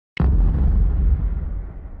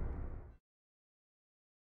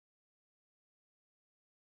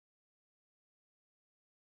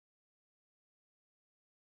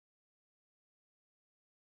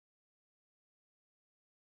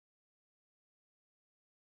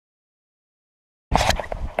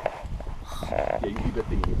keep that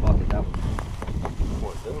thing in your pocket. That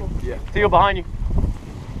one. Yeah. Teal behind you.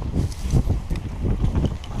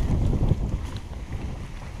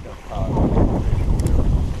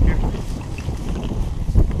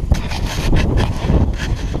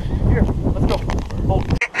 Here, let's go. Hold.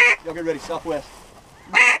 Y'all get ready, southwest.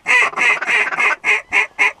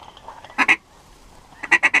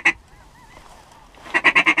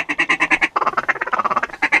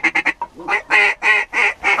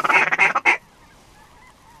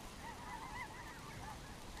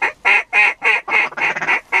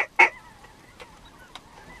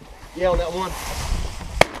 Yeah, on that one.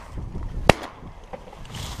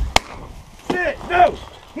 Sit! No!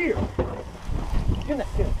 Here! Get in that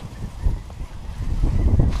kid.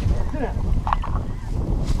 Sit down.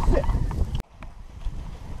 Sit.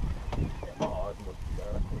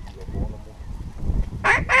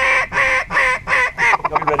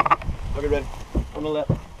 Y'all get ready. Y'all get ready. On the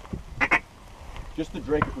left. Just the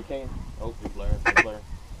Drake if we can. Oh, he's blaring. He's blaring.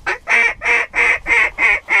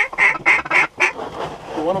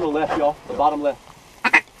 The one on the left, y'all. The bottom left.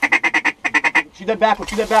 Shoot that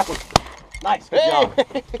backwards. Shoot that backwards. Nice. Good job.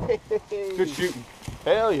 Good shooting.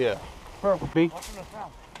 Hell yeah. Perfect. B.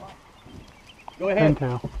 Go ahead.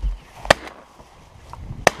 Pintail.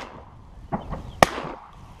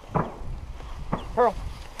 Pearl.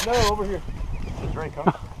 No, over here. The drink,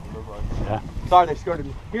 huh? Yeah. Sorry, they skirted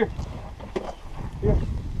me. Here. Here.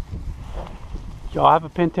 Y'all have a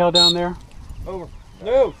pintail down there? Over.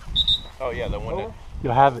 No. Oh yeah, the one that.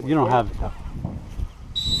 You'll have it. You don't have it though.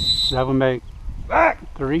 That would make Back.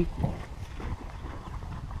 3.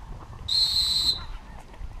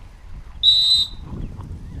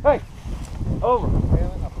 Hey. Over.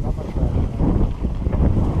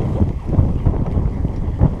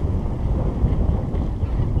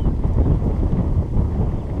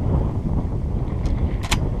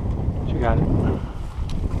 You got it.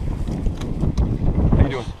 How you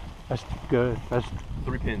doing? That's good. That's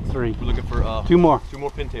 3 pins. 3. We're looking for 2 more. 2 more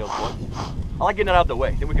pintails. What? I like getting it out of the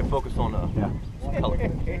way. Then we can focus on Yeah. color.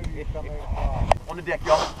 On the deck,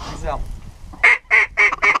 y'all. Peace out.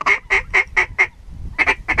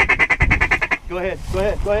 Go ahead. Go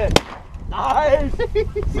ahead. Go ahead. Nice.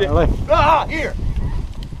 Really? Ah, here.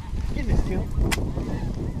 Get this, Tim.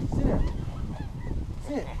 Sit there.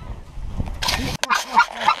 Sit.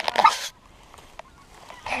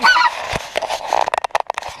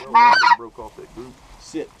 Broke off that group.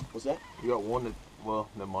 Sit. What's that? You got one that, well,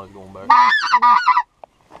 never mind, it's going back.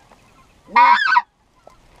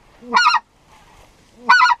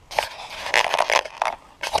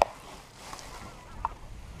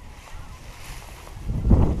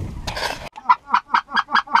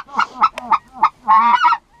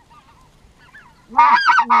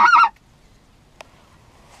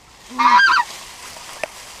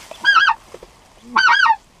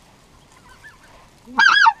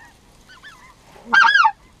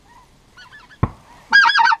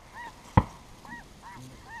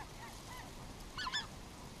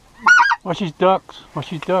 Watch these ducks. Watch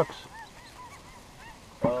these ducks.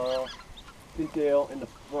 Pintail in the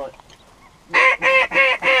front.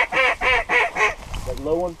 That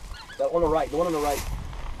low one. That one on the right. The one on the right.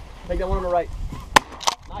 Take that one on the right.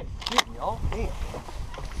 Nice shooting, y'all. Damn.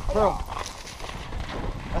 Pearl.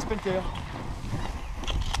 That's Pintail.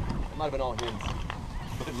 It might have been all hens,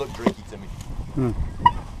 but it looked drinky to me.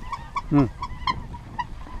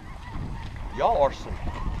 Y'all are some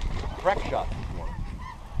crack shots this morning.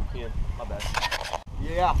 Hen, my bad.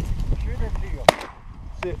 Yeah.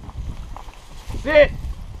 Sit. Sit!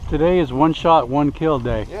 Today is 1 shot, 1 kill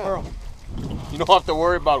day. Yeah. Pearl. You don't have to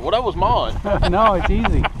worry about, well, that was mine. No, it's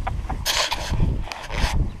easy.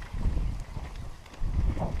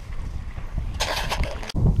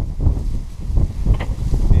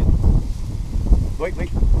 Wait,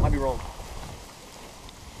 might be wrong.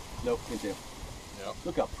 Nope, Pintail. Yep.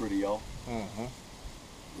 Look how pretty, y'all. Mm-hmm.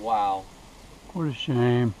 Wow. What a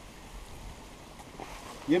shame.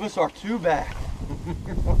 Give us our 2 back.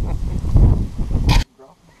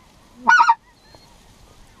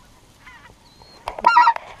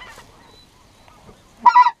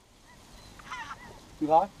 Too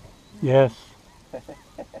high? Yes.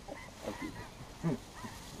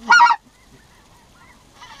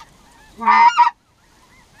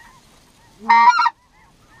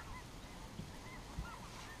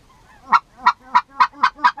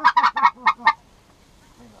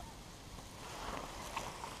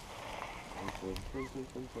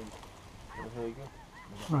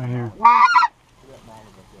 Right here.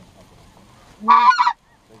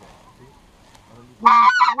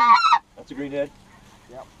 That's a green head.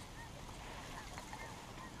 Yep.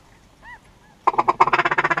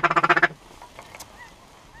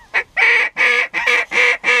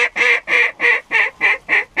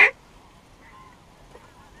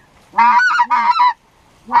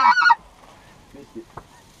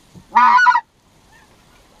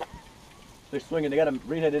 They're swinging. They got a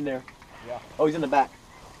greenhead in there. Yeah. Oh, he's in the back.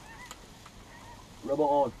 Rubber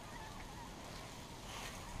on.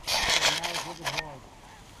 You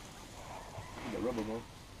got rubber on.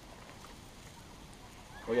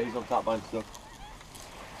 Oh yeah, he's on top by himself.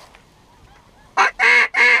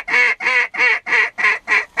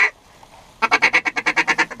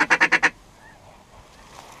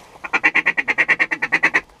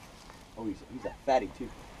 Oh, he's a fatty too.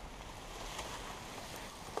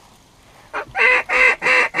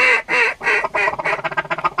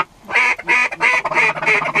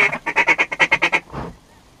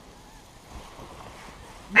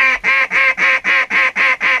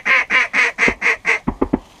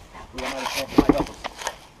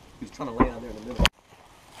 He's trying to lay out there in the middle.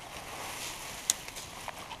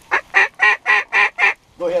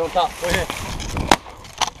 Go ahead on top. Go ahead.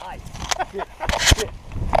 Nice. Hit. Hit.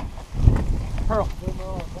 Pearl.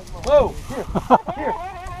 Whoa. Here.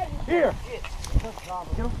 Here. Here.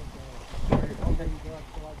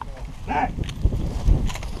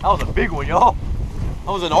 That was a big one, y'all.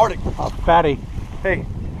 That was an Arctic. A fatty. Hey,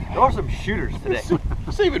 there are some shooters today.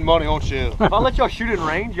 Saving money on shell. If I let y'all shoot in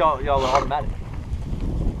range, y'all are automatic.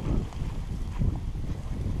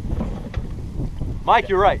 Mike,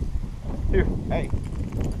 you're right. Here. Hey.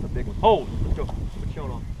 That's a big one. Hold. Let's go. Put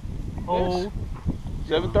your on. Hold.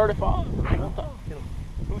 735.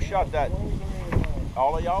 Who shot that?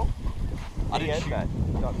 All of y'all? I didn't shoot. Shot at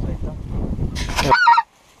the same time.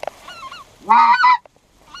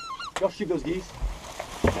 Y'all shoot those geese.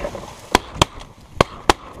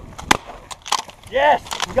 Yes!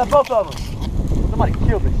 We got both of them. Somebody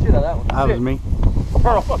killed the shit out of that one. That was me.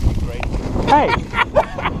 Pearl. Fuck you, Grady. Hey!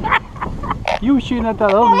 You were shooting at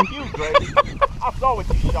that other one. Fuck you, Grady. I saw what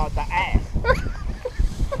you shot, the ass.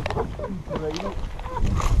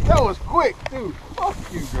 That was quick, dude. Fuck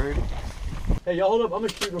you, Grady. Hey, y'all hold up. I'm gonna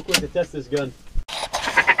shoot real quick to test this gun.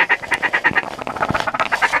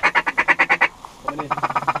 Coming in.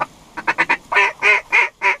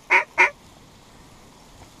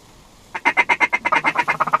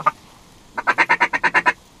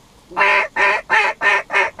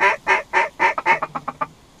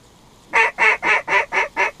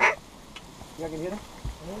 You can hit him?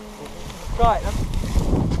 Try it.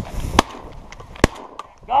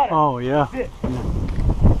 Got it. Oh, yeah. That's it.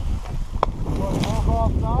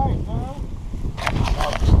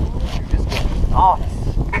 Nice.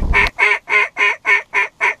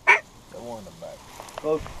 The one in the back.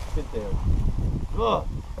 Both Pintails. Ugh.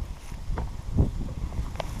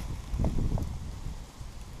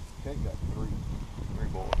 Ted got three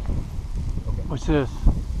boys. What's this?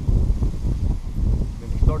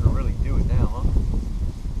 Maybe starting to really do it now, huh?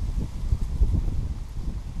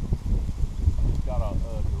 He's got a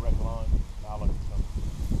direct line. Now look at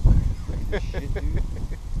something. Shit, dude.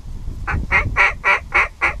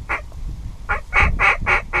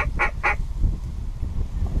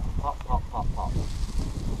 Pop, pop, pop, pop.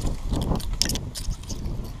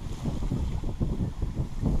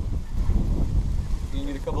 You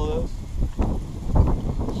need a couple of those?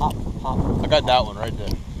 Pop, pop. I got that one right there.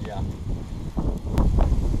 Yeah.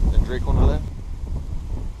 The Drake one over there.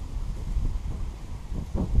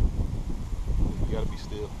 You gotta be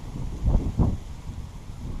still.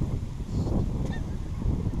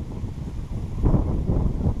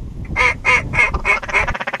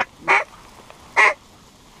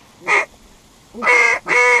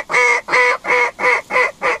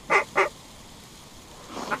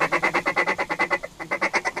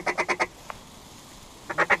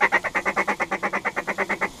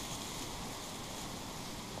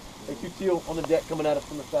 Hey, two teal on the deck coming at us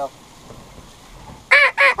from the south.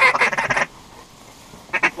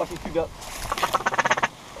 Watching two ducks.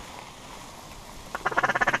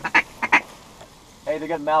 Hey, they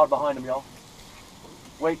got a mallard behind them, y'all.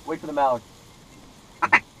 Wait for the mallard.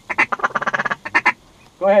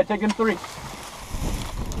 Go ahead, take them three.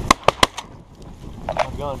 My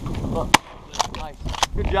gun. Look. Nice.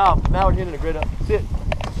 Good job. Mallard hitting a grid up. Sit.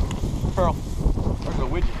 Pearl. There's a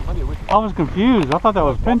widget. Might be a widget. I was confused. I thought that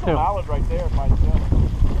was That's a Pintail. mallard right there by itself.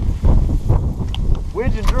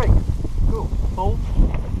 Widge and drink. Cool. Hold.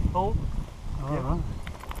 Hold. All right.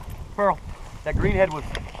 Pearl. That green head was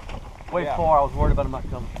way Yeah. far. I was worried about him not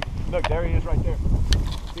coming. Look, there he is right there.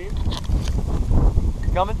 See him?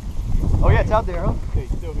 Coming? Oh yeah, it's out there, huh? Okay,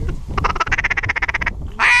 he's still here.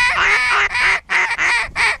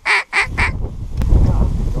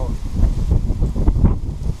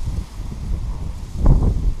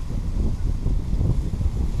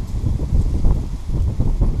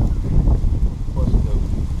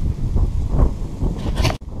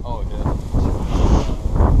 Oh, yeah.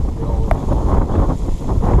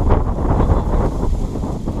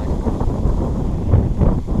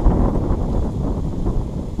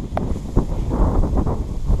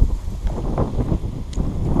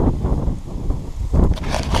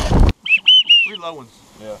 low ones.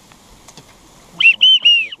 Yeah.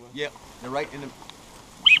 Yep, they're right in the.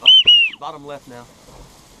 Oh shit, bottom left now.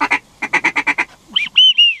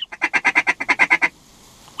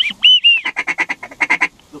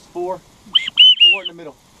 Those four in the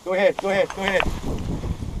middle. Go ahead, go ahead, go ahead.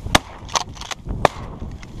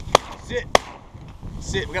 Sit.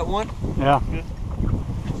 Sit, we got one? Yeah.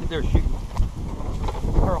 Sit there shooting.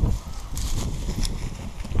 Pearl.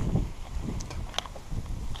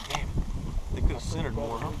 Damn. They could have centered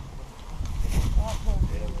more, huh?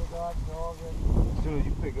 As soon as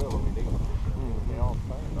you pick up, I mean, they all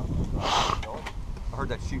turn up. I heard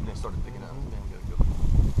that shooting, they started picking up. Man, we gotta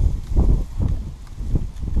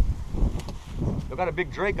go. They got a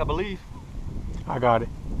big drake, I believe. I got it.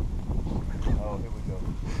 Oh, here we go.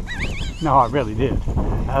 No, I really did.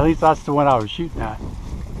 At least that's the one I was shooting at.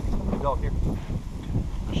 Dog here.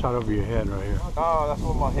 I shot over your head right here. Oh, that's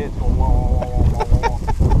what my head's going. Wah, wah, wah, wah, wah, wah.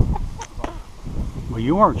 Well,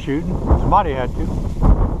 you weren't shooting. Somebody had to. You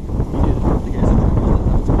just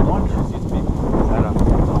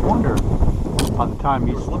I wonder. By the time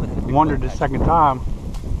he wondered the second time,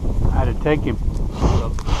 I had to take him.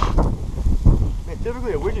 Man,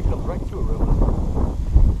 typically a Wigeon comes right to a rope.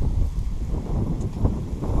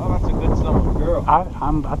 Oh, that's a good sign, girl.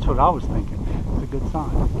 That's what I was thinking. It's a good sign.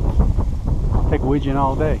 I'll take Wigeon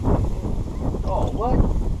all day. Oh, what?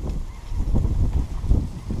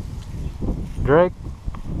 Drake.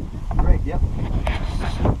 Drake, yep.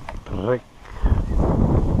 Drake.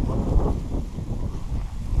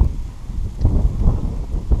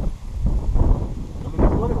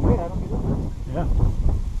 Yeah.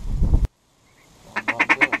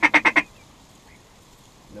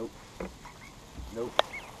 Nope. Nope.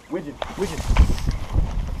 Wigeon.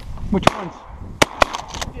 Which ones?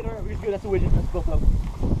 Yeah, all right, we're good. That's a Wigeon. That's both of them.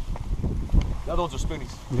 The other ones are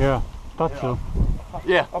spoonies. Yeah. Thought so.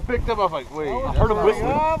 Yeah. I picked up. I was like, wait. I heard them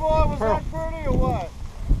whistling. Oh, boy, was that pretty or what?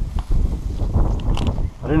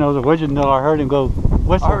 I didn't know it was a Wigeon until I heard him go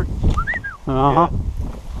whistle. I heard. Uh-huh.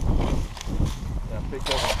 Yeah, I picked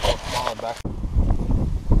up a small back.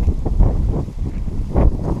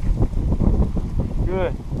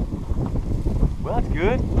 Good. Well, that's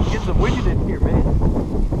good. Getting some Wigeon in here, man.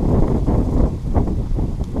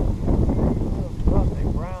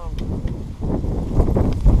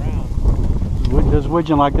 Does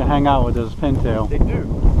Wigeon like to hang out with his pintail? They do.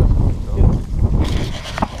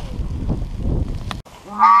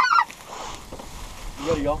 You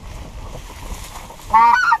ready, y'all?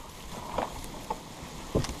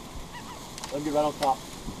 Let him get right on top.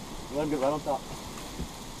 Let him get right on top.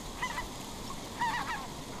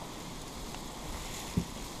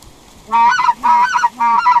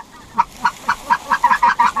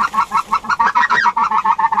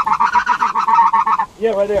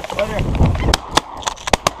 Yeah, right there, right there.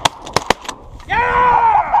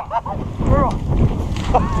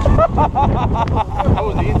 That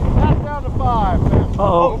was easy. That's down to 5, man. Uh-oh.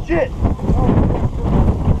 Oh, shit.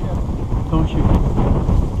 Don't shoot.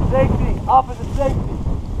 Safety, opposite safety.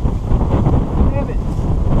 Damn it.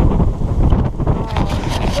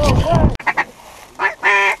 No way.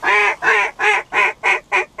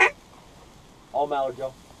 All Mallards,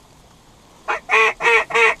 y'all.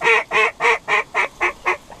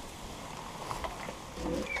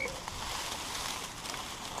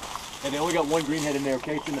 And they only got one green head in there,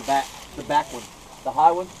 okay? It's in the back one. The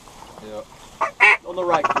high one? Yeah. On the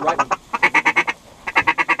right one.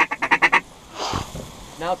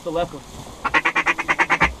 Now it's the left one.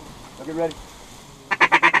 Okay, ready?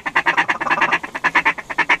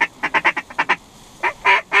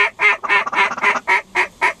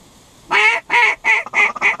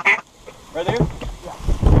 Right there?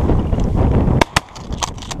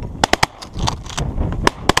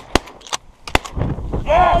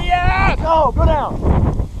 Yeah! Oh, yeah! Go down!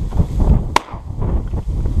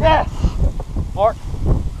 Yes! Mark.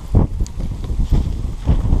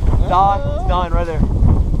 It's dying right there.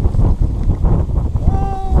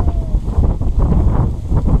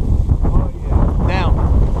 Down.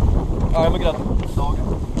 All right, I'm gonna get up.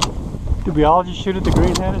 Did we all just shoot at the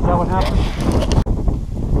green head? Is that what happened?